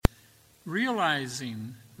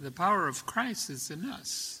realizing the power of Christ is in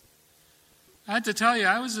us. I had to tell you,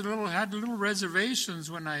 I had little reservations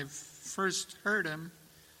when I first heard him,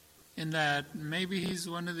 in that maybe he's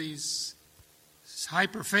one of these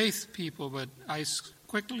hyper faith people, but I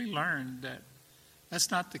quickly learned that that's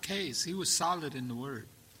not the case. He was solid in the Word,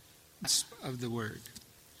 of the Word.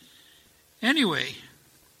 Anyway,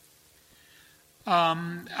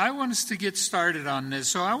 I want us to get started on this.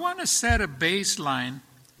 So I want to set a baseline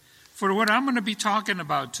for what I'm going to be talking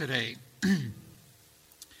about today.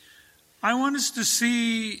 I want us to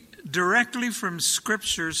see directly from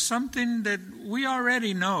Scripture something that we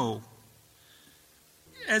already know.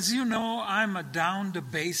 As you know, I'm a down to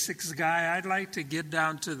basics guy. I'd like to get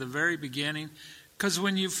down to the very beginning, because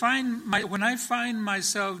when I find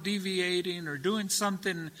myself deviating or doing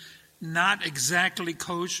something not exactly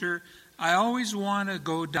kosher, I always want to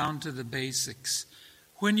go down to the basics.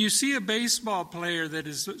 When you see a baseball player that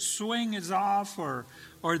his swing is off, or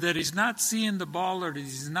that he's not seeing the ball, or that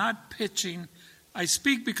he's not pitching, I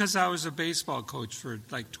speak because I was a baseball coach for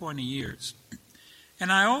like 20 years.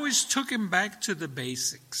 And I always took him back to the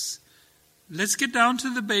basics. Let's get down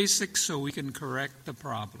to the basics so we can correct the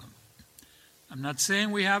problem. I'm not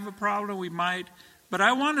saying we have a problem, we might, but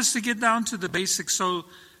I want us to get down to the basics. So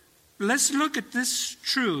let's look at this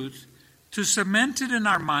truth to cement it in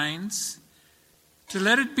our minds, to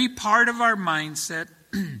let it be part of our mindset,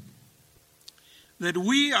 that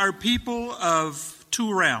we are people of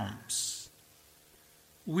two realms.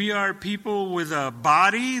 We are people with a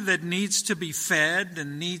body that needs to be fed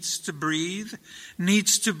and needs to breathe,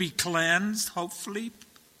 needs to be cleansed, hopefully,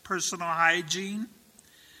 personal hygiene.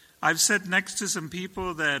 I've sat next to some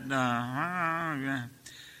people that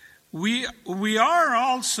we are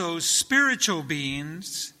also spiritual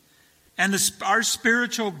beings, and our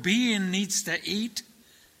spiritual being needs to eat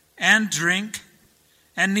and drink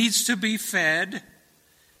and needs to be fed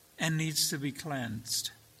and needs to be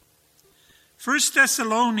cleansed. 1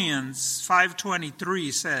 Thessalonians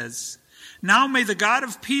 5:23 says, "Now may the God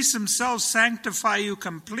of peace himself sanctify you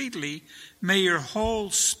completely. May your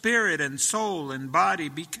whole spirit and soul and body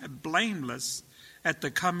be kept blameless at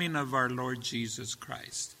the coming of our Lord Jesus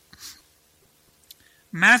Christ."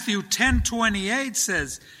 Matthew 10:28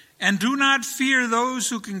 says, "And do not fear those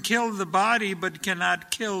who can kill the body but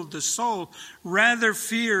cannot kill the soul. Rather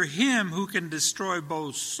fear him who can destroy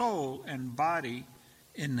both soul and body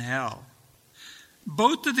in hell."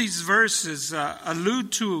 Both of these verses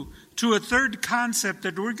allude to a third concept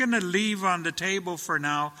that we're going to leave on the table for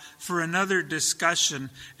now for another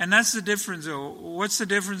discussion. And that's the difference. What's the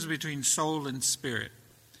difference between soul and spirit?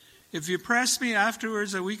 If you press me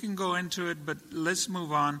afterwards, we can go into it, but let's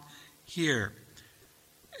move on here.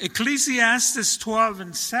 Ecclesiastes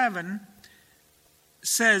 12:7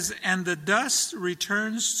 says, "And the dust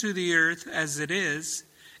returns to the earth as it is,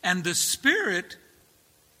 and the spirit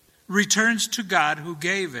returns to God who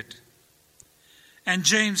gave it." And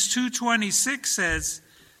James 2:26 says,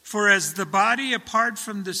 "For as the body apart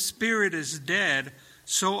from the spirit is dead,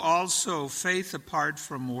 so also faith apart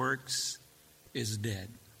from works is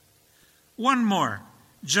dead." One more,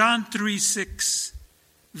 John 3:6.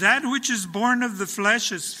 "That which is born of the flesh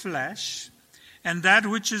is flesh, and that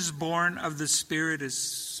which is born of the Spirit is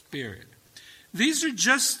spirit." These are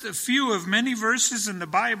just a few of many verses in the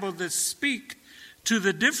Bible that speak to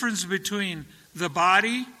the difference between the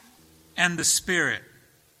body and the spirit.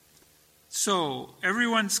 So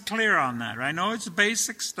everyone's clear on that. I know it's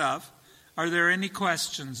basic stuff. Are there any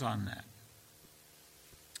questions on that?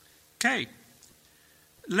 Okay.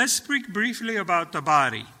 Let's speak briefly about the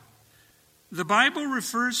body. The Bible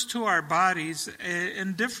refers to our bodies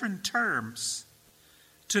in different terms.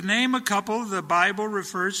 To name a couple, the Bible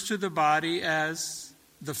refers to the body as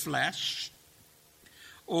the flesh,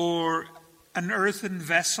 or an earthen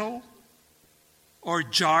vessel, or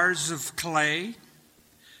jars of clay.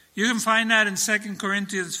 You can find that in 2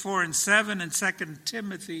 Corinthians 4:7 and 2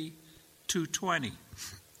 Timothy 2:20.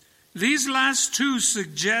 These last two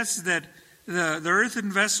suggest that the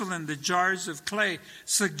earthen vessel and the jars of clay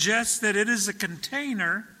suggest that it is a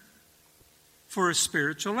container for a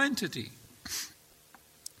spiritual entity.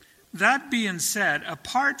 That being said,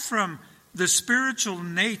 apart from the spiritual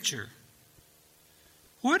nature,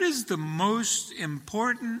 what is the most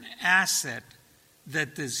important asset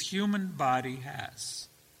that this human body has?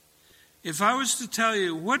 If I was to tell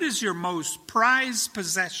you, what is your most prized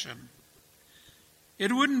possession?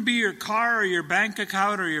 It wouldn't be your car or your bank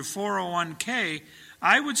account or your 401k.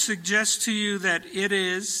 I would suggest to you that it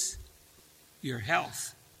is your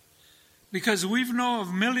health. Because we know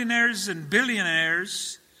of millionaires and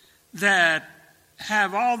billionaires that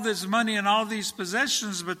have all this money and all these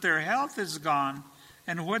possessions, but their health is gone,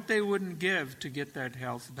 and what they wouldn't give to get that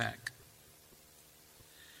health back.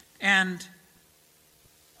 And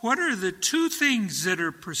what are the two things that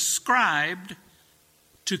are prescribed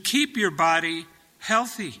to keep your body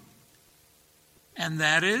healthy? And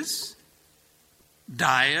that is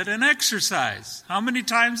diet and exercise. How many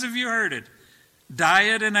times have you heard it?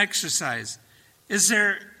 Diet and exercise. Is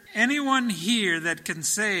there anyone here that can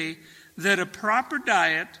say that a proper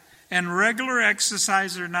diet and regular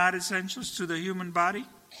exercise are not essentials to the human body?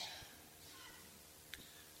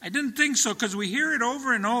 I didn't think so, because we hear it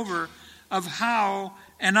over and over of how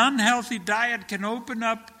an unhealthy diet can open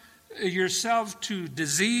up yourself to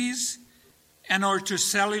disease and or to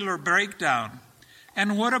cellular breakdown.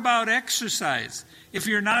 And what about exercise? If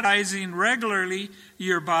you're not exercising regularly,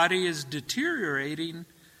 your body is deteriorating.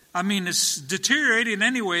 I mean, it's deteriorating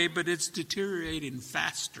anyway, but it's deteriorating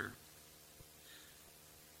faster.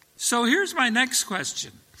 So here's my next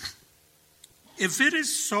question. If it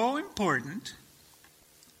is so important,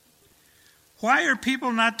 why are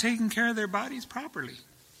people not taking care of their bodies properly?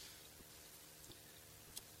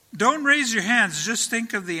 Don't raise your hands, just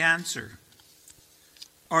think of the answer.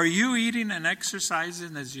 Are you eating and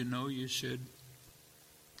exercising as you know you should?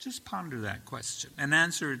 Just ponder that question and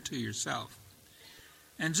answer it to yourself.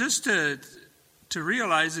 And just to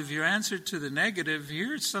realize, if you answer to the negative,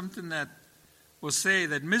 here's something that will say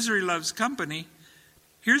that misery loves company.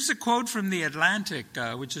 Here's a quote from The Atlantic,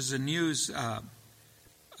 which is a news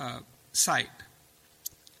site.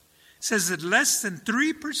 It says that less than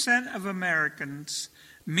 3% of Americans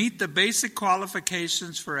meet the basic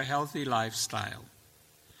qualifications for a healthy lifestyle,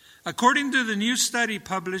 according to the new study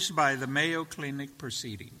published by the Mayo Clinic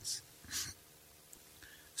Proceedings.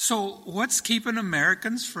 So what's keeping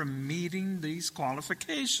Americans from meeting these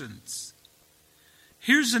qualifications?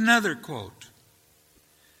 Here's another quote.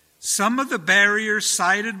 Some of the barriers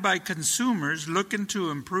cited by consumers looking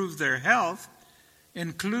to improve their health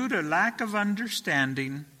include a lack of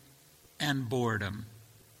understanding and boredom.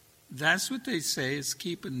 That's what they say is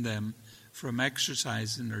keeping them from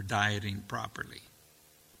exercising or dieting properly.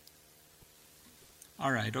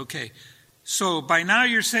 All right, okay. So by now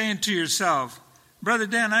you're saying to yourself, Brother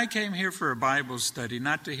Dan, I came here for a Bible study,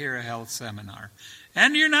 not to hear a health seminar.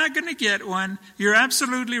 And you're not going to get one. You're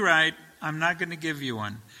absolutely right. I'm not going to give you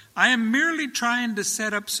one. I am merely trying to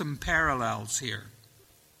set up some parallels here.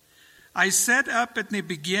 I set up at the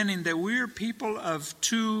beginning that we are people of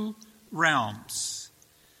two realms,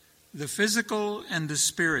 the physical and the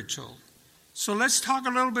spiritual. So let's talk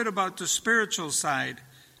a little bit about the spiritual side.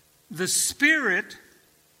 The spirit,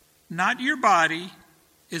 not your body,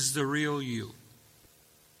 is the real you.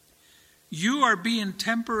 You are being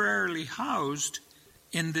temporarily housed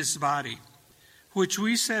in this body, which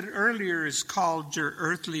we said earlier is called your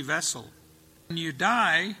earthly vessel. When you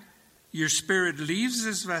die, your spirit leaves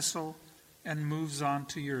this vessel and moves on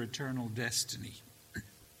to your eternal destiny.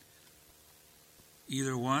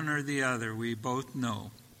 Either one or the other, we both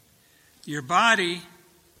know. Your body,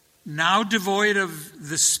 now devoid of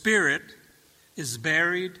the spirit, is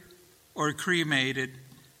buried or cremated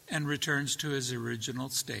and returns to his original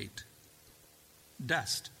state.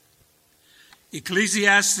 Dust.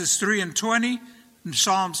 Ecclesiastes 3:20,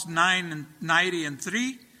 Psalms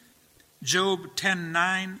 90:3, Job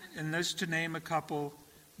 10:9, and there's to name a couple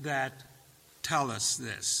that tell us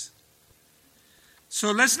this.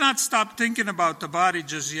 So let's not stop thinking about the body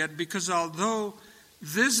just yet, because although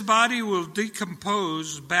this body will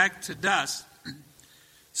decompose back to dust,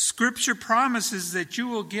 Scripture promises that you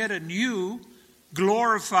will get a new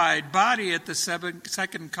glorified body at the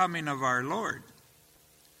second coming of our Lord.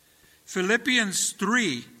 Philippians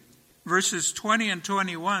 3, verses 20 and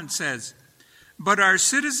 21 says, "But our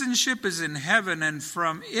citizenship is in heaven, and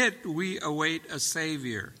from it we await a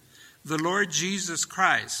Savior, the Lord Jesus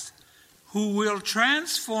Christ, who will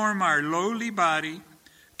transform our lowly body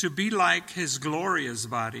to be like his glorious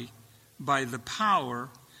body by the power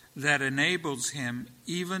that enables him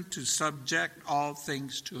even to subject all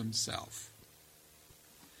things to himself."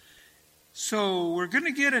 So we're going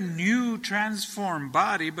to get a new transformed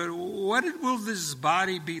body, but what will this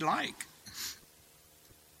body be like?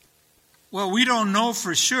 Well, we don't know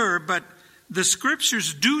for sure, but the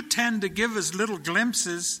Scriptures do tend to give us little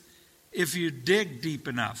glimpses if you dig deep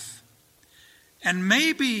enough. And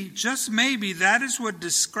maybe, just maybe, that is what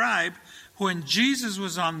described when Jesus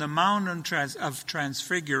was on the mountain of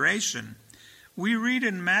transfiguration. We read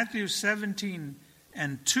in Matthew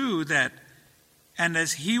 17:2 that, "And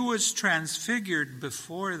as he was transfigured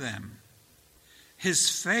before them, his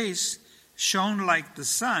face shone like the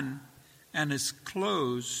sun, and his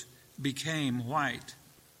clothes became white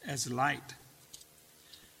as light.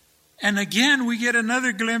 And again, we get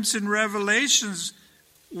another glimpse in Revelations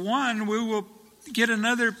 1. We will get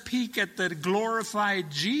another peek at the glorified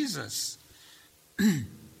Jesus.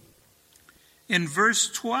 In verse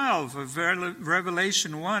 12 of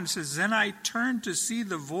Revelation 1, it says, "Then I turned to see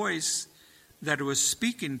the voice that was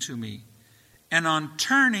speaking to me. And on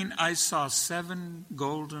turning, I saw 7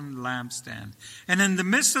 golden lampstands. And in the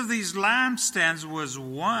midst of these lampstands was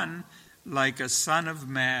one like a son of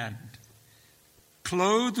man,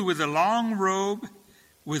 clothed with a long robe,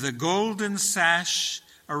 with a golden sash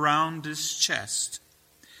around his chest.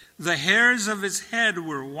 The hairs of his head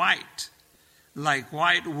were white, like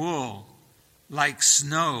white wool, like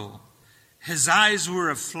snow. His eyes were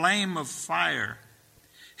a flame of fire.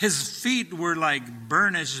 His feet were like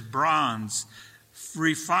burnished bronze,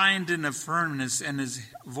 refined in a furnace, and his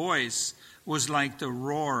voice was like the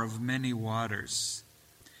roar of many waters.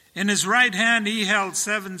 In his right hand he held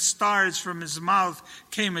 7 stars. From his mouth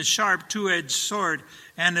came a sharp 2-edged sword,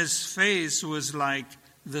 and his face was like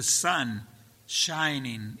the sun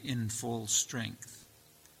shining in full strength."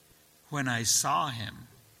 When I saw him,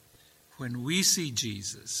 when we see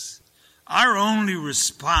Jesus, our only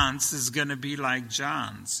response is going to be like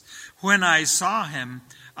John's. When I saw him,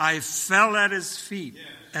 I fell at his feet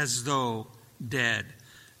as though dead.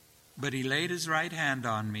 But he laid his right hand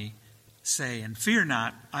on me, saying, "Fear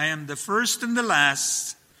not, I am the first and the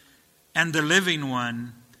last, and the living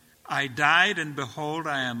one. I died, and behold,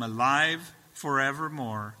 I am alive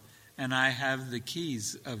forevermore, and I have the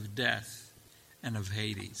keys of death and of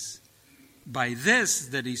Hades." By this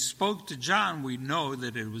that he spoke to John, we know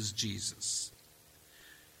that it was Jesus.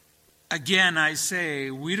 Again, I say,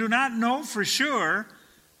 we do not know for sure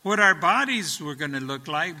what our bodies were going to look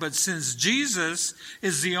like, but since Jesus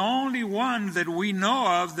is the only one that we know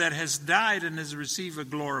of that has died and has received a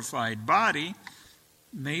glorified body,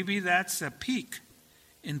 maybe that's a peek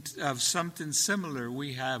of something similar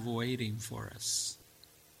we have waiting for us.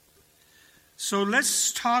 So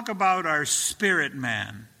let's talk about our spirit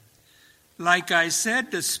man. Like I said,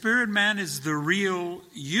 the spirit man is the real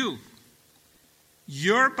you.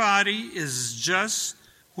 Your body is just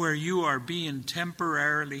where you are being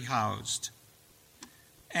temporarily housed.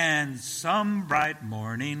 And some bright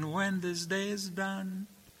morning when this day is done,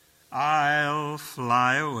 I'll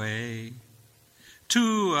fly away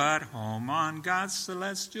to at home on God's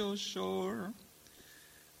celestial shore.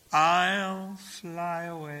 I'll fly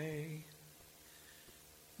away.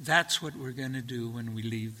 That's what we're going to do when we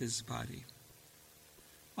leave this body.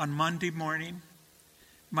 On Monday morning,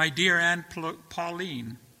 my dear Aunt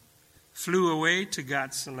Pauline flew away to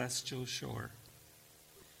God's celestial shore.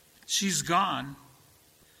 She's gone,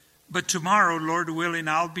 but tomorrow, Lord willing,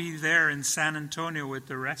 I'll be there in San Antonio with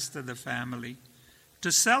the rest of the family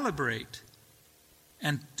to celebrate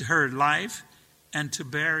and her life and to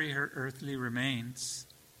bury her earthly remains.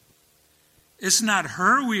 It's not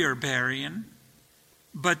her we are burying,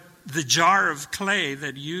 but the jar of clay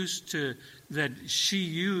that she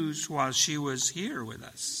used while she was here with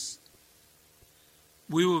us.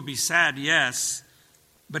 We will be sad, yes,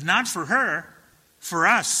 but not for her, for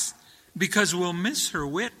us, because we'll miss her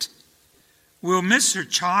wit. We'll miss her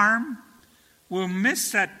charm. We'll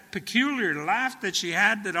miss that peculiar laugh that she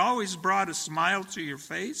had that always brought a smile to your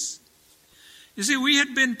face. You see, we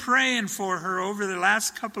had been praying for her over the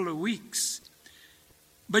last couple of weeks,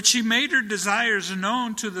 but she made her desires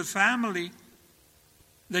known to the family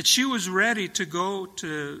that she was ready to go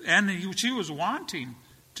to, and she was wanting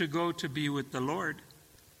to go to be with the Lord.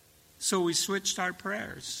 So we switched our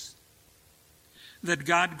prayers, that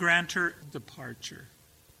God grant her departure.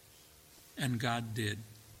 And God did.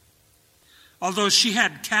 Although she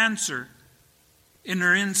had cancer in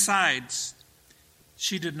her insides,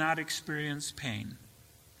 she did not experience pain.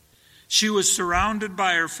 She was surrounded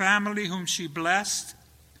by her family, whom she blessed,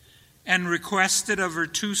 and requested of her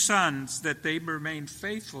 2 sons that they remain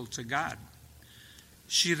faithful to God.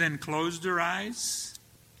 She then closed her eyes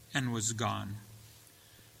and was gone.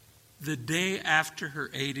 The day after her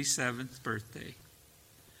 87th birthday.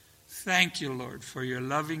 Thank you, Lord, for your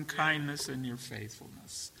loving kindness and your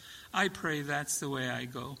faithfulness. I pray that's the way I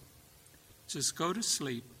go. Just go to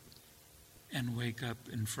sleep and wake up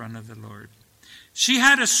in front of the Lord. She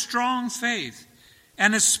had a strong faith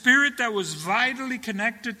and a spirit that was vitally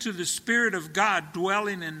connected to the Spirit of God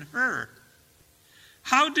dwelling in her.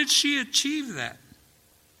 How did she achieve that?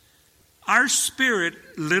 Our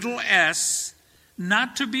spirit, little s,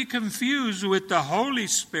 not to be confused with the Holy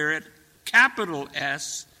Spirit, capital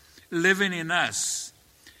S, living in us.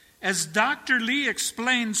 As Dr. Lee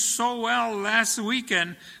explained so well last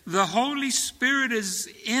weekend, the Holy Spirit is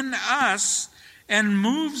in us and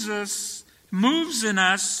moves in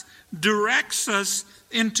us, directs us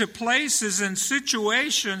into places and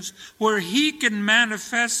situations where He can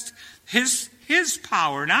manifest His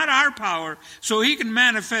power, not our power, so He can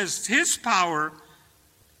manifest His power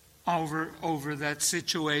over that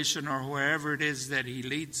situation or wherever it is that He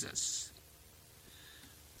leads us.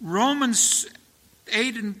 Romans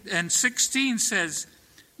 8 and 16 says,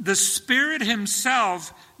 "The Spirit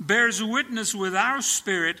Himself bears witness with our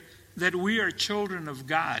spirit that we are children of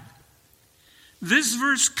God." This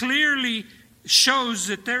verse clearly shows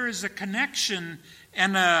that there is a connection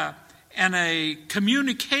and a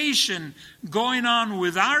communication going on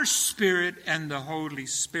with our spirit and the Holy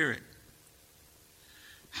Spirit.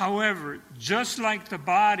 However, just like the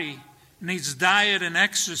body needs diet and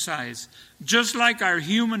exercise, just like our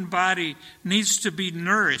human body needs to be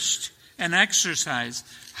nourished and exercised,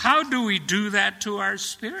 how do we do that to our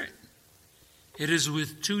spirit? It is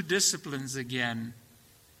with two disciplines again,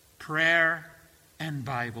 prayer and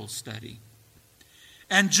Bible study.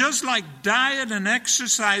 And just like diet and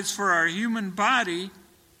exercise for our human body,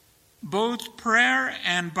 both prayer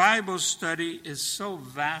and Bible study is so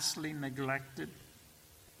vastly neglected.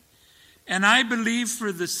 And I believe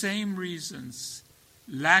for the same reasons,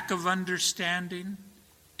 lack of understanding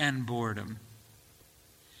and boredom.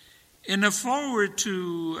 In a foreword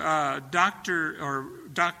to Dr.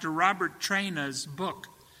 Robert Traina's book,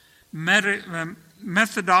 Methodical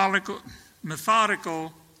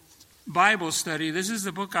Bible Study, this is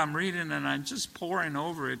the book I'm reading and I'm just poring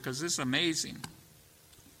over it because it's amazing.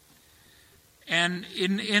 And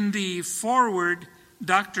in the foreword,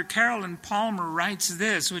 Dr. Carolyn Palmer writes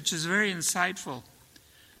this, which is very insightful.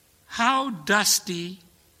 How dusty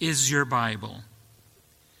is your Bible?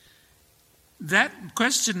 That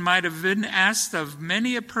question might have been asked of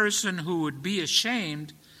many a person who would be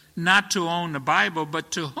ashamed not to own a Bible, but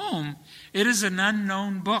to whom it is an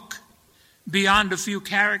unknown book, beyond a few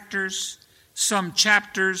characters, some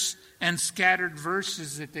chapters, and scattered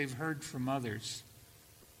verses that they've heard from others.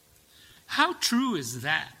 How true is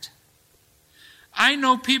that? I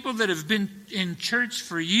know people that have been in church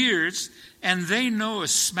for years, and they know a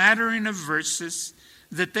smattering of verses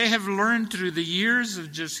that they have learned through the years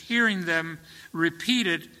of just hearing them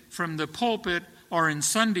repeated from the pulpit or in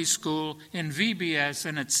Sunday school, in VBS,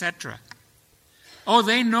 and etc. Oh,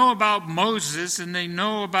 they know about Moses, and they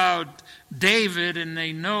know about David, and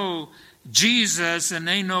they know Jesus, and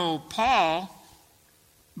they know Paul,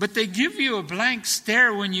 but they give you a blank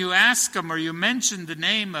stare when you ask them or you mention the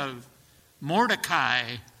name of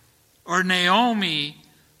Mordecai or Naomi,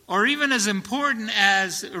 or even as important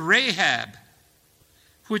as Rahab,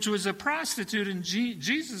 which was a prostitute in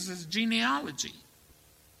Jesus' genealogy.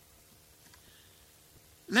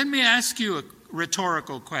 Let me ask you a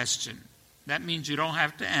rhetorical question. That means you don't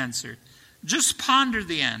have to answer. Just ponder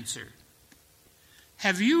the answer.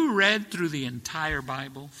 Have you read through the entire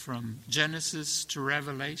Bible from Genesis to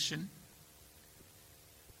Revelation?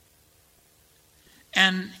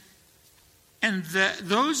 And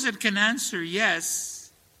those that can answer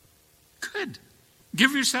yes, good.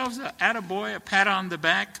 Give yourselves a attaboy, a pat on the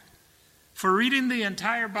back. For reading the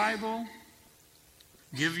entire Bible,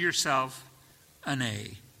 give yourself an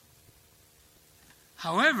A.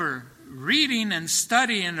 However, reading and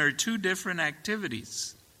studying are two different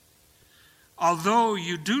activities. Although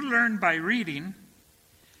you do learn by reading,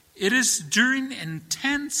 it is during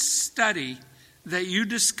intense study that you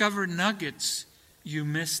discover nuggets you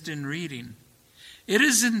missed in reading. It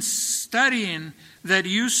is in studying that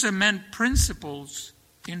you cement principles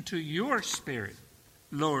into your spirit,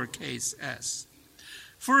 lowercase s.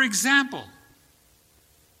 For example,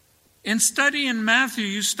 in studying Matthew,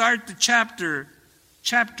 you start the chapter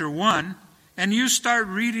 1, and you start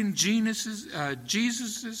reading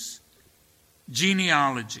Jesus'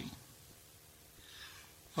 genealogy.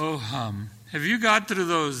 Oh hum. Have you got through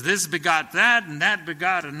those? This begot that, and that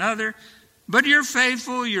begot another. But you're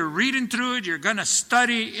faithful, you're reading through it, you're going to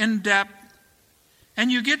study in depth.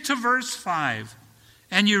 And you get to verse 5,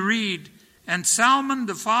 and you read, "And Salmon,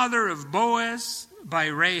 the father of Boaz, by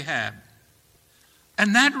Rahab."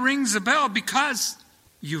 And that rings a bell because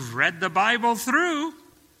you've read the Bible through,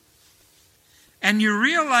 and you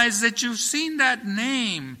realize that you've seen that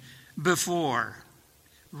name before.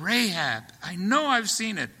 Rahab, I know I've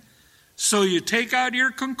seen it. So you take out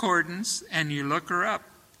your concordance and you look her up.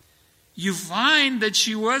 You find that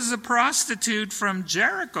she was a prostitute from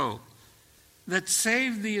Jericho that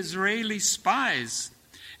saved the Israeli spies.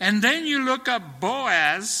 And then you look up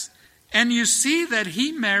Boaz and you see that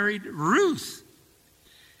he married Ruth.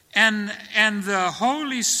 And the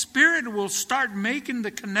Holy Spirit will start making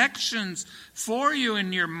the connections for you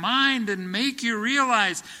in your mind and make you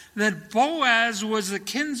realize that Boaz was a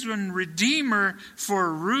kinsman redeemer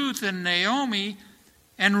for Ruth and Naomi,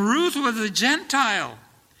 and Ruth was a Gentile.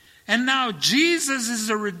 And now Jesus is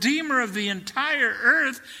the redeemer of the entire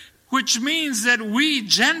earth, which means that we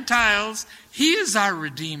Gentiles, he is our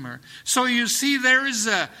redeemer. So you see, there is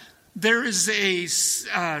a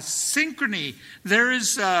synchrony, there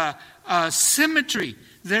is a symmetry,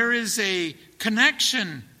 there is a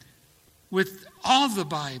connection with all the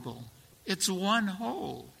Bible. It's one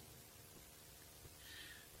whole.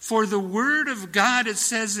 For the Word of God, it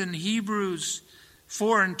says in Hebrews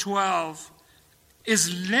 4:12,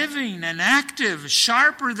 is living and active,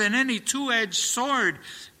 sharper than any two-edged sword,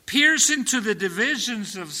 piercing to the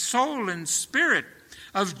divisions of soul and spirit,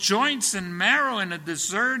 of joints and marrow, and a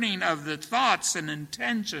discerning of the thoughts and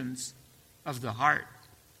intentions of the heart.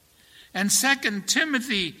 And 2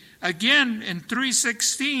 Timothy, again in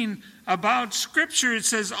 3:16, about Scripture, it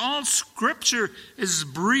says, all Scripture is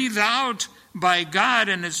breathed out by God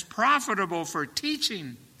and is profitable for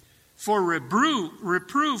teaching, for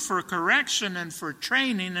reproof, for correction, and for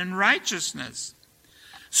training in righteousness.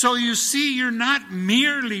 So you see, you're not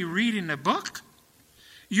merely reading a book.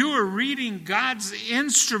 You are reading God's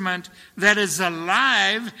instrument that is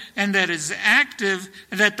alive and that is active,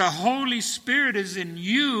 and that the Holy Spirit is in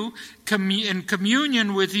you, in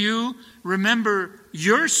communion with you. Remember,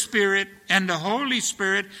 your spirit and the Holy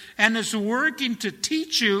Spirit, and is working to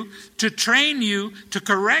teach you, to train you, to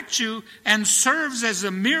correct you, and serves as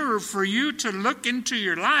a mirror for you to look into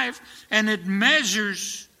your life, and it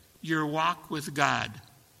measures your walk with God.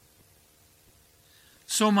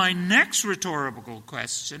 So my next rhetorical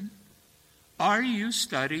question, are you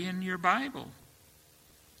studying your Bible?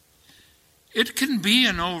 It can be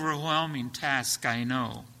an overwhelming task, I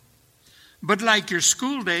know. But like your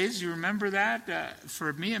school days, you remember that?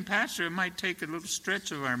 For me and Pastor, it might take a little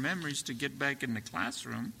stretch of our memories to get back in the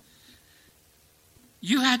classroom.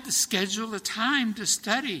 You had to schedule a time to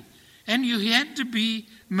study, and you had to be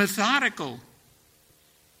methodical.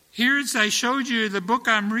 Here's, I showed you the book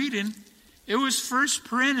I'm reading. It was first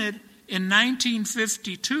printed in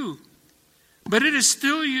 1952, but it is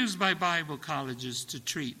still used by Bible colleges to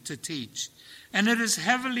teach. And it is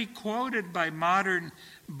heavily quoted by modern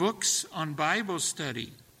books on Bible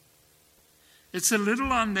study. It's a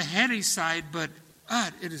little on the heady side, but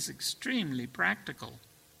it is extremely practical.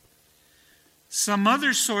 Some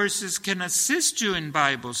other sources can assist you in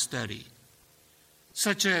Bible study,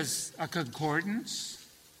 such as a concordance,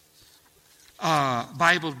 a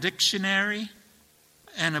Bible dictionary,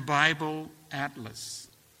 and a Bible atlas.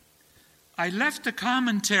 I left the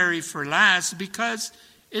commentary for last because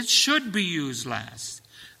it should be used last.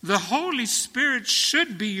 The Holy Spirit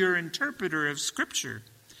should be your interpreter of Scripture,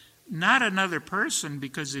 not another person,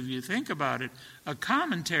 because if you think about it, a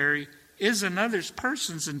commentary is another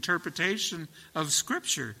person's interpretation of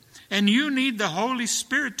Scripture. And you need the Holy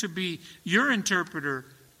Spirit to be your interpreter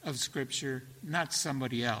of Scripture, not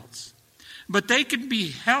somebody else. But they can be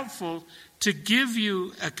helpful to give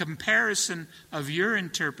you a comparison of your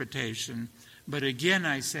interpretation. But again,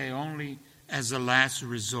 I say only as a last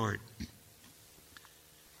resort.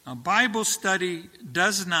 Now, Bible study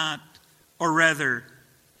does not, or rather,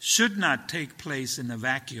 should not take place in a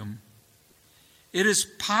vacuum. It is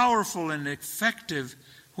powerful and effective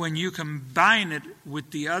when you combine it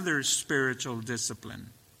with the other spiritual discipline.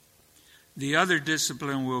 The other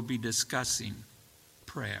discipline we'll be discussing,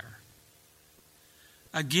 prayer.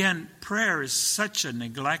 Again, prayer is such a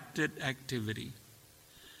neglected activity.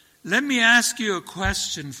 Let me ask you a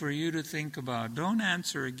question for you to think about. Don't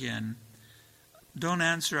answer again. Don't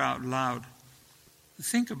answer out loud.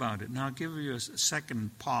 Think about it. Now I'll give you a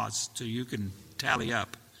second pause so you can tally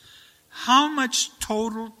up. How much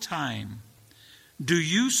total time do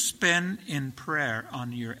you spend in prayer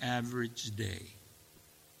on your average day?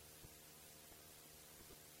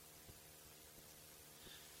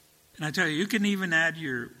 And I tell you, you can even add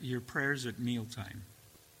your prayers at mealtime.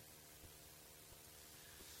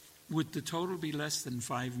 Would the total be less than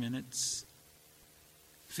 5 minutes?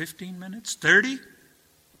 15 minutes? 30?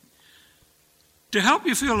 To help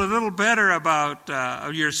you feel a little better about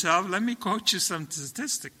yourself, let me quote you some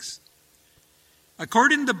statistics.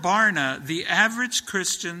 According to Barna, the average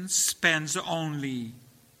Christian spends only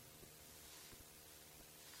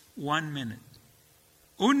 1 minute.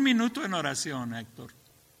 Un minuto en oración, Héctor.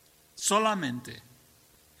 Solamente.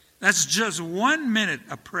 That's just 1 minute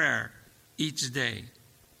of prayer each day.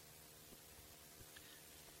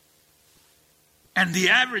 And the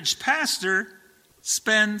average pastor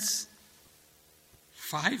spends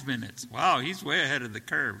 5 minutes. Wow, he's way ahead of the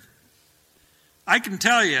curve. I can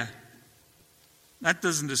tell you, that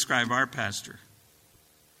doesn't describe our pastor.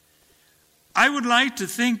 I would like to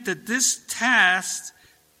think that this task,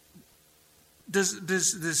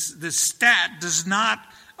 this stat does not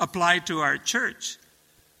apply to our church.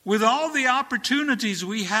 With all the opportunities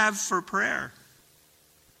we have for prayer.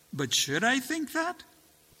 But should I think that?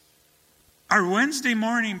 Our Wednesday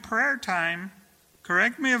morning prayer time,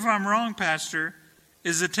 correct me if I'm wrong, Pastor,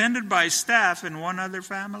 is attended by staff and one other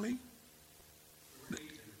family?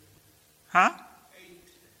 Huh? 8.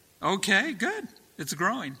 Okay, good. It's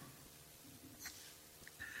growing.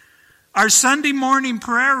 Our Sunday morning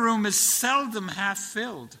prayer room is seldom half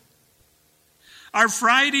filled. Our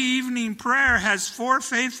Friday evening prayer has 4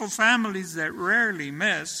 faithful families that rarely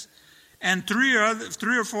miss, and 3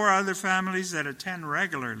 or 4 other families that attend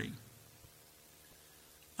regularly.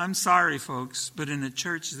 I'm sorry, folks, but in a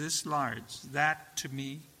church this large, that to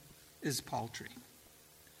me is paltry.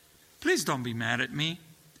 Please don't be mad at me.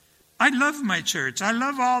 I love my church. I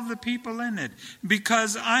love all the people in it,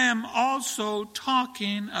 because I am also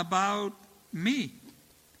talking about me.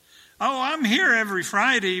 Oh, I'm here every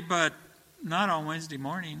Friday, but not on Wednesday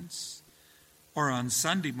mornings or on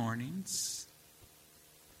Sunday mornings.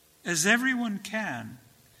 As everyone can.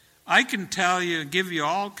 I can tell you, give you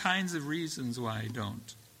all kinds of reasons why I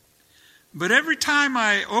don't. But every time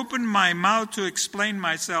I open my mouth to explain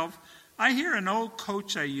myself, I hear an old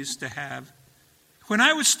coach I used to have. When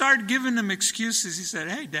I would start giving him excuses, he said,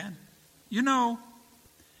 "Hey, Dan, you know,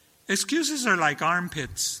 excuses are like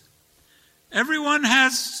armpits. Everyone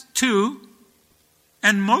has 2,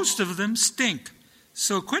 and most of them stink.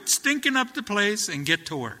 So quit stinking up the place and get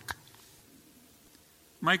to work."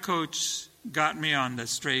 My coach got me on the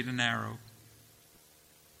straight and narrow.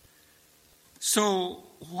 So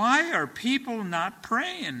why are people not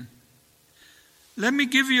praying? Let me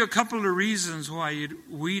give you a couple of reasons why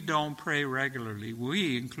we don't pray regularly.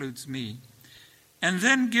 We includes me. And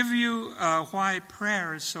then give you why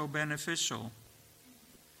prayer is so beneficial.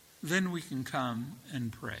 Then we can come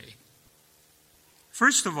and pray.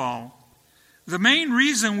 First of all, the main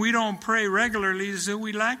reason we don't pray regularly is that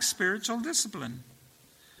we lack spiritual discipline.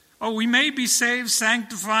 Oh, we may be saved,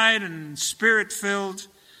 sanctified, and spirit-filled,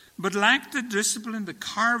 but lack the discipline to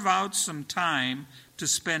carve out some time to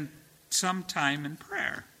spend some time in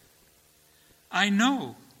prayer. I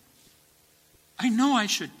know I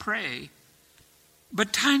should pray,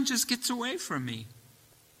 but time just gets away from me.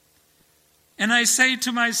 And I say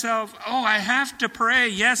to myself, oh, I have to pray.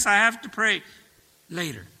 Yes, I have to pray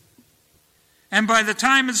later. And by the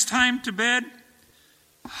time it's time to bed,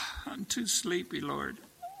 I'm too sleepy, Lord.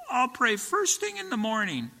 I'll pray first thing in the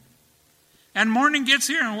morning. And morning gets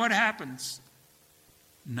here, and what happens?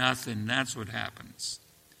 Nothing. That's what happens.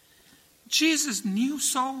 Jesus knew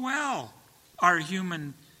so well our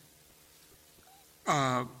human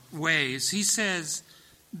ways. He says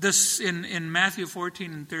this in Matthew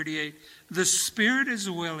 14:38, the spirit is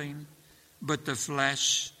willing, but the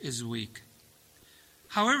flesh is weak.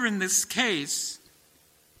 However, in this case,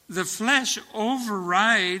 the flesh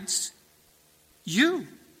overrides you,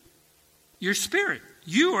 your spirit.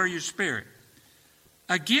 You are your spirit.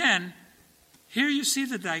 Again, here you see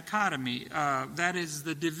the dichotomy. That is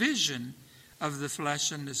the division of the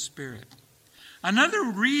flesh and the spirit. Another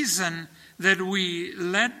reason that we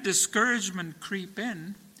let discouragement creep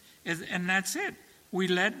in, and that's it. We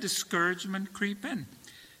let discouragement creep in.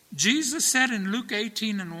 Jesus said in Luke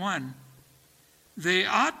 18:1, they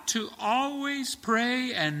ought to always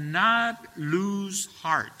pray and not lose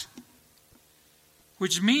heart.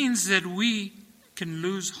 Which means that we can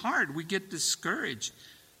lose heart. We get discouraged.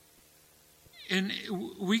 And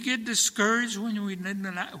we get discouraged when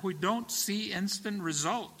we don't see instant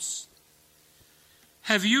results.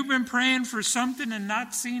 Have you been praying for something and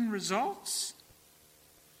not seeing results?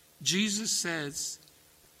 Jesus says,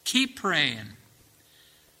 keep praying.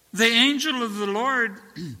 The angel of the Lord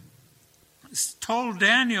told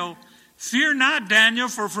Daniel, fear not, Daniel,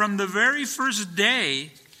 for from the very first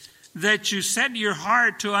day that you set your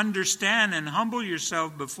heart to understand and humble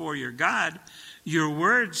yourself before your God, your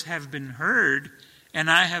words have been heard, and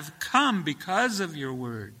I have come because of your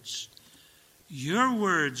words. Your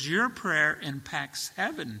words, your prayer impacts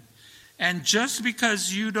heaven. And just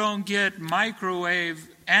because you don't get microwave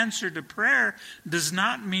answer to prayer does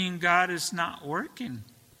not mean God is not working.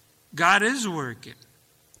 God is working.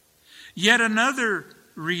 Yet another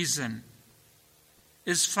reason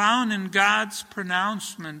is found in God's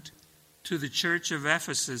pronouncement to the church of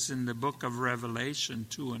Ephesus in the book of Revelation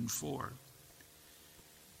 2 and 4.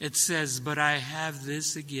 It says, but I have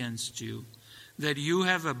this against you, that you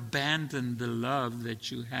have abandoned the love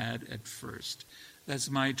that you had at first. That's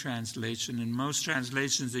my translation. And most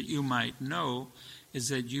translations that you might know is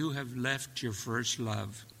that you have left your first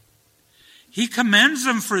love. He commends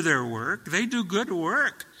them for their work. They do good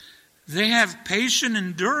work. They have patient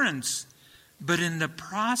endurance. But in the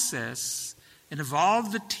process, and of all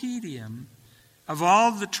the tedium, of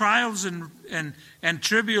all the trials and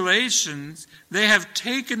tribulations, they have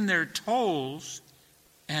taken their tolls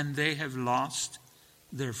and they have lost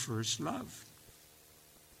their first love.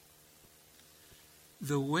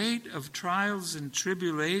 The weight of trials and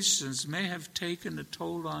tribulations may have taken a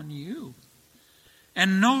toll on you.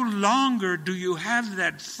 And no longer do you have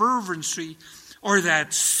that fervency or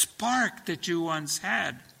that spark that you once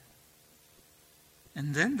had.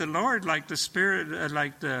 And then the Lord, like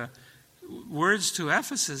the words to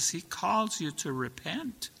Ephesus, He calls you to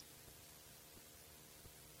repent.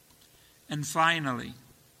 And finally,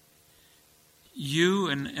 you,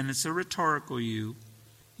 and it's a rhetorical you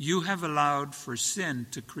have allowed for sin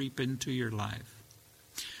to creep into your life.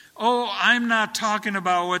 Oh, I'm not talking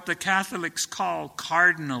about what the Catholics call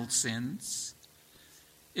cardinal sins.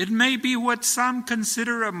 It may be what some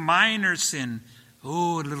consider a minor sin.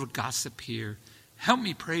 Oh, a little gossip here. Help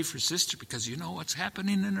me pray for sister because you know what's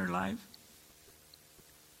happening in her life.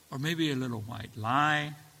 Or maybe a little white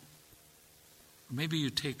lie. Or maybe you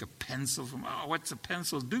take a pencil from, what's a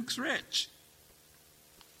pencil? Duke's rich.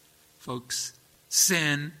 Folks,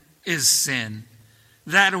 sin is sin.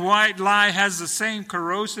 That white lie has the same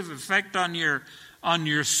corrosive effect on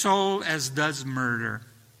your soul as does murder.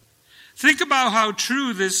 Think about how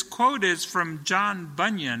true this quote is from John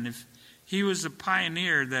Bunyan, if he was a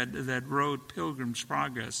pioneer that wrote Pilgrim's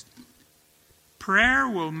Progress. Prayer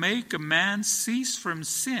will make a man cease from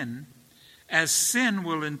sin, as sin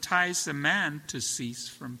will entice a man to cease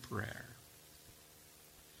from prayer.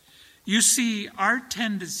 You see, our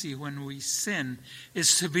tendency when we sin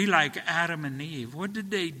is to be like Adam and Eve. What did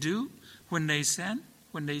they do when they sinned?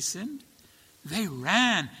 They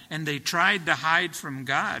ran and they tried to hide from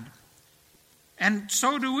God. And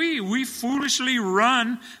so do we. We foolishly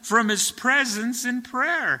run from His presence in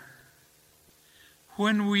prayer,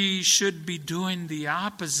 when we should be doing the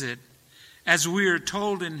opposite. As we are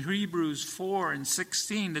told in Hebrews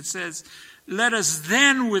 4:16, it says, "Let us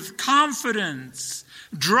then with confidence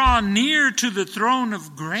draw near to the throne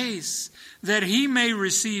of grace, that we may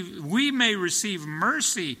receive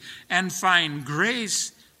mercy and find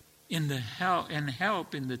grace and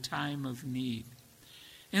help in the time of need."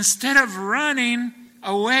 Instead of running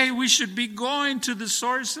away, we should be going to the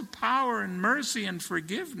source of power and mercy and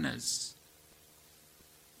forgiveness.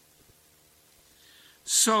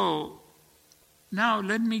 So, now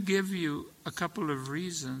let me give you a couple of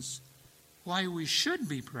reasons why we should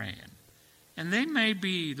be praying. And they may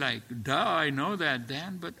be like, duh, I know that,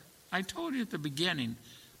 Dan, but I told you at the beginning,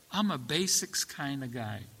 I'm a basics kind of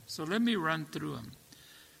guy. So let me run through them.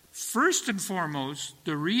 First and foremost,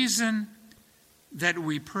 the reason that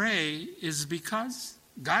we pray is because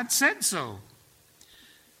God said so.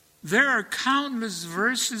 There are countless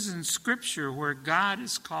verses in Scripture where God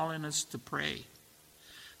is calling us to pray.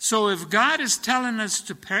 So if God is telling us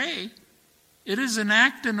to pray, it is an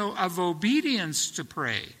act of obedience to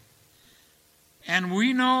pray. And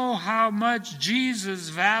we know how much Jesus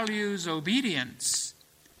values obedience.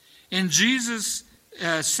 And Jesus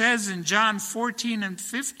says in John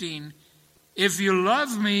 14:15, "If you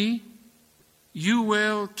love me, you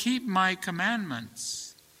will keep my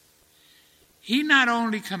commandments." He not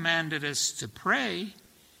only commanded us to pray,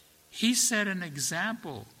 He set an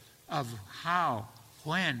example of how,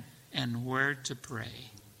 when, and where to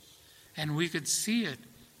pray. And we could see it.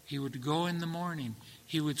 He would go in the morning.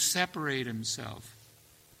 He would separate Himself.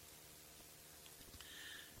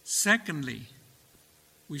 Secondly,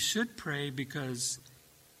 we should pray because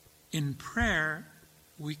in prayer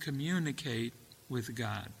we communicate with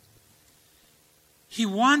God. He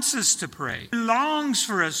wants us to pray. He longs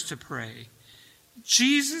for us to pray.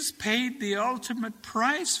 Jesus paid the ultimate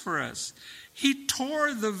price for us. He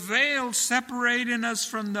tore the veil separating us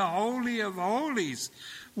from the Holy of Holies.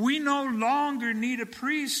 We no longer need a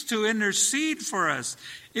priest to intercede for us.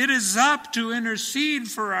 It is up to intercede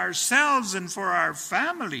for ourselves and for our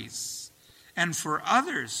families and for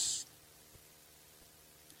others.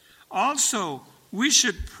 Also, we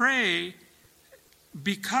should pray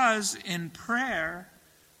because in prayer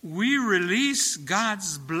we release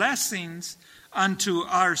God's blessings unto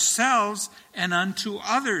ourselves and unto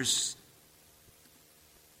others.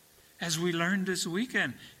 As we learned this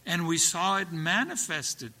weekend, and we saw it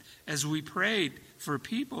manifested as we prayed for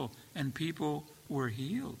people, and people were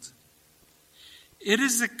healed. It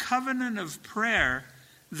is a covenant of prayer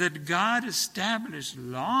that God established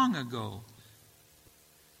long ago.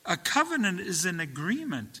 A covenant is an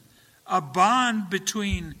agreement, a bond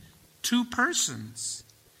between two persons.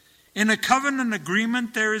 In a covenant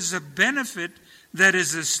agreement, there is a benefit that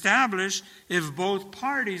is established if both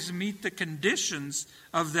parties meet the conditions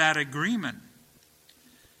of that agreement.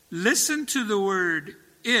 Listen to the word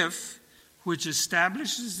if, which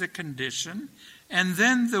establishes the condition, and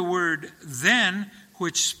then the word then,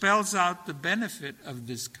 which spells out the benefit of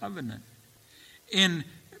this covenant. In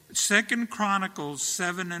 2 Chronicles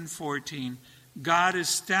 7 and 14, God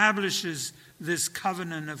establishes this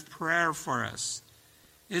covenant of prayer for us.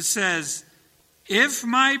 It says, if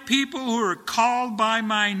my people who are called by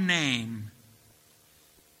my name,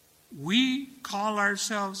 we call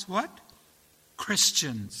ourselves what?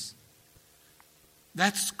 Christians.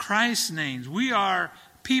 That's Christ's name. We are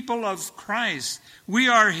people of Christ. We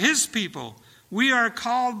are His people. We are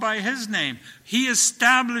called by His name. He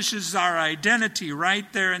establishes our identity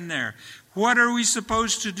right there and there. What are we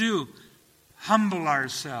supposed to do? Humble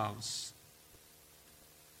ourselves.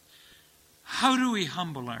 How do we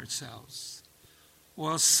humble ourselves?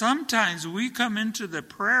 Well, sometimes we come into the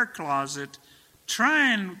prayer closet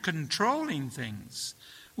trying controlling things.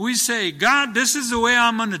 We say, God, this is the way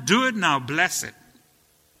I'm going to do it, now bless it.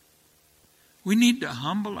 We need to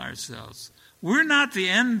humble ourselves. We're not the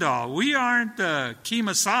end all. We aren't the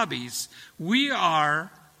Kemasabis. We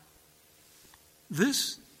are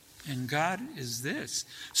this, and God is this.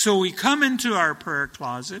 So we come into our prayer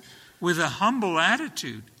closet with a humble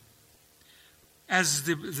attitude. As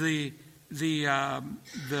the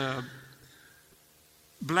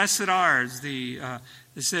blessed are, they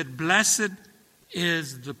said, blessed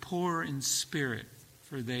is the poor in spirit,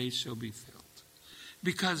 for they shall be filled.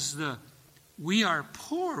 Because we are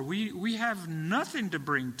poor. We have nothing to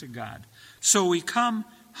bring to God. So we come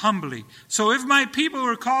humbly. So if my people who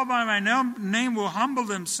are called by my name will humble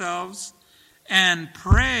themselves and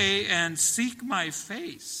pray and seek my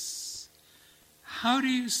face. How do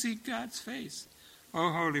you seek God's face? Oh,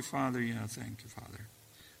 Holy Father, thank you, Father.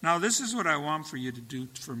 Now, this is what I want for you to do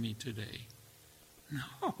for me today.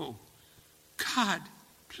 No. God,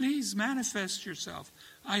 please manifest yourself.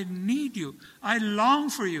 I need you. I long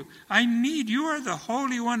for you. I need you. You are the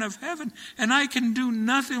Holy One of heaven, and I can do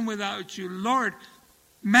nothing without you. Lord,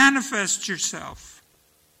 manifest yourself.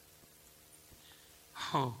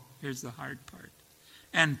 Oh, here's the hard part.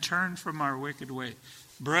 And turn from our wicked way.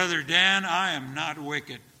 Brother Dan, I am not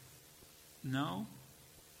wicked. No?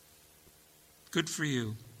 Good for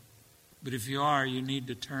you. But if you are, you need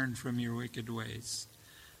to turn from your wicked ways.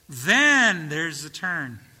 Then, there's the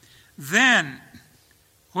turn. Then,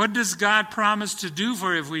 what does God promise to do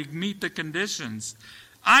for if we meet the conditions?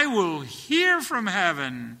 I will hear from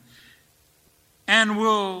heaven and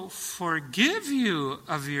will forgive you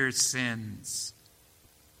of your sins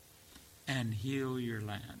and heal your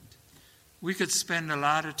land. We could spend a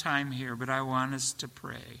lot of time here, but I want us to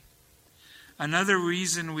pray. Another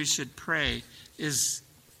reason we should pray is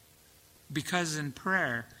because in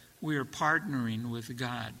prayer we are partnering with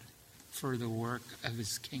God for the work of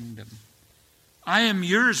His kingdom. I am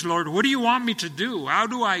yours, Lord. What do you want me to do? How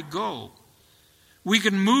do I go? We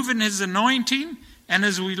can move in His anointing, and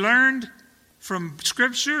as we learned from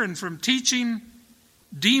Scripture and from teaching,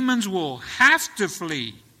 demons will have to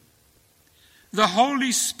flee. The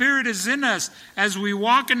Holy Spirit is in us. As we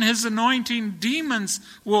walk in His anointing, demons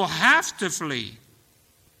will have to flee.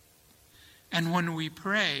 And when we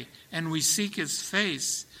pray and we seek His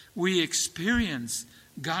face, we experience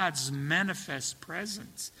God's manifest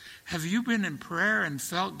presence. Have you been in prayer and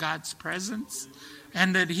felt God's presence?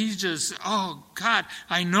 And that He's just, oh God,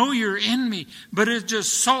 I know you're in me, but it's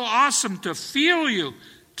just so awesome to feel you,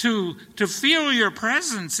 to feel your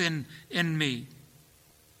presence in me.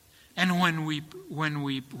 And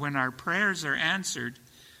when our prayers are answered,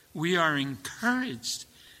 we are encouraged.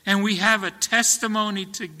 And we have a testimony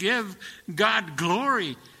to give God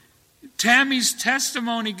glory. Tammy's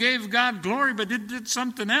testimony gave God glory, but it did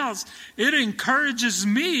something else. It encourages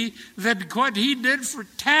me that what He did for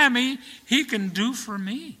Tammy, He can do for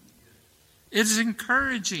me. It's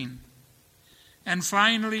encouraging. And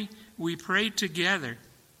finally, we pray together.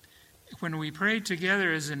 When we pray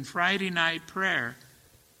together, as in Friday night prayer,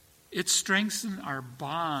 it strengthens our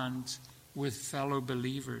bond with fellow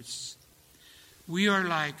believers. We are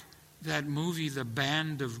like that movie, The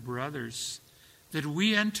Band of Brothers, that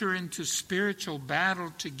we enter into spiritual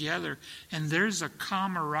battle together, and there's a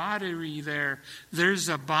camaraderie there. There's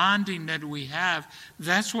a bonding that we have.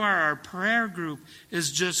 That's why our prayer group is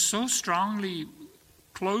just so strongly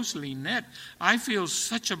closely knit. I feel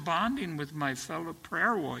such a bonding with my fellow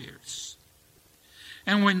prayer warriors.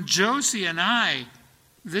 And when Josie and I,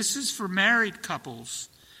 this is for married couples,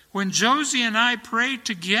 when Josie and I pray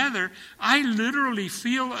together, I literally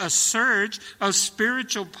feel a surge of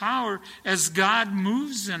spiritual power as God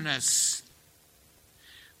moves in us.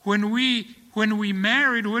 When we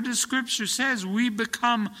married, what the Scripture says, we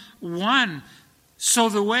become one. So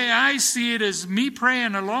the way I see it is me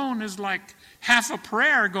praying alone is like half a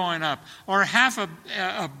prayer going up, or half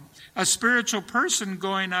a spiritual person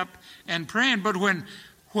going up and praying. But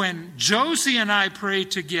when Josie and I pray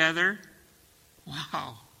together,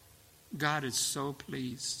 wow, God is so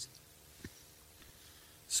pleased.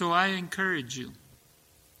 So I encourage you,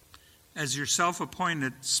 as your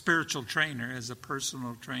self-appointed spiritual trainer, as a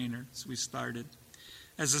personal trainer, as we started,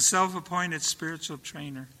 as a self-appointed spiritual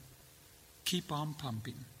trainer, keep on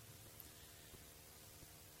pumping.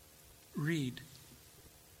 Read,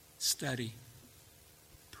 study,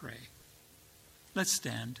 pray. Let's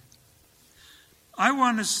stand. I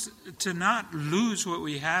want us to not lose what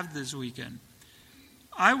we have this weekend.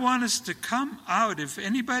 I want us to come out. If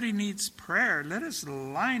anybody needs prayer, let us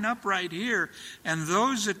line up right here. And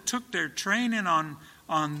those that took their training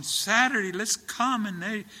on Saturday, let's come and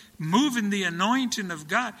they move in the anointing of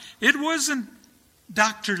God. It wasn't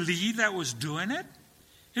Dr. Lee that was doing it.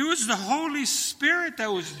 It was the Holy Spirit that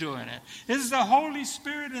was doing it. It's the Holy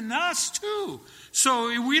Spirit in us too.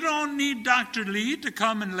 So we don't need Dr. Lee to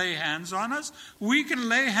come and lay hands on us. We can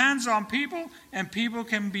lay hands on people and people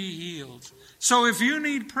can be healed. So if you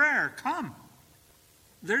need prayer, come.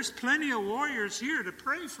 There's plenty of warriors here to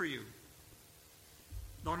pray for you.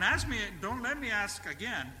 Don't let me ask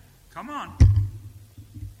again. Come on.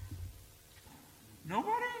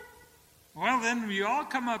 Nobody? Well, then we all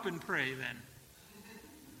come up and pray then.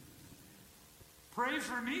 Pray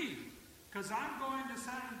for me, because I'm going to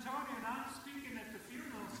San Antonio and I'm speaking at the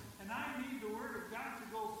funeral, and I need the word of God to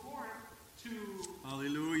go forth to,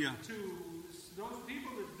 hallelujah, to those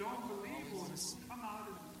people that don't believe will come out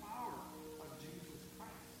in the power of Jesus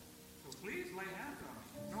Christ. So please lay hands on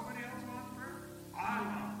me. Nobody else wants prayer? I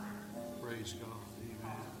want prayer. Praise God.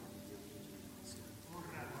 Amen.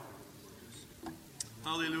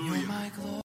 Hallelujah.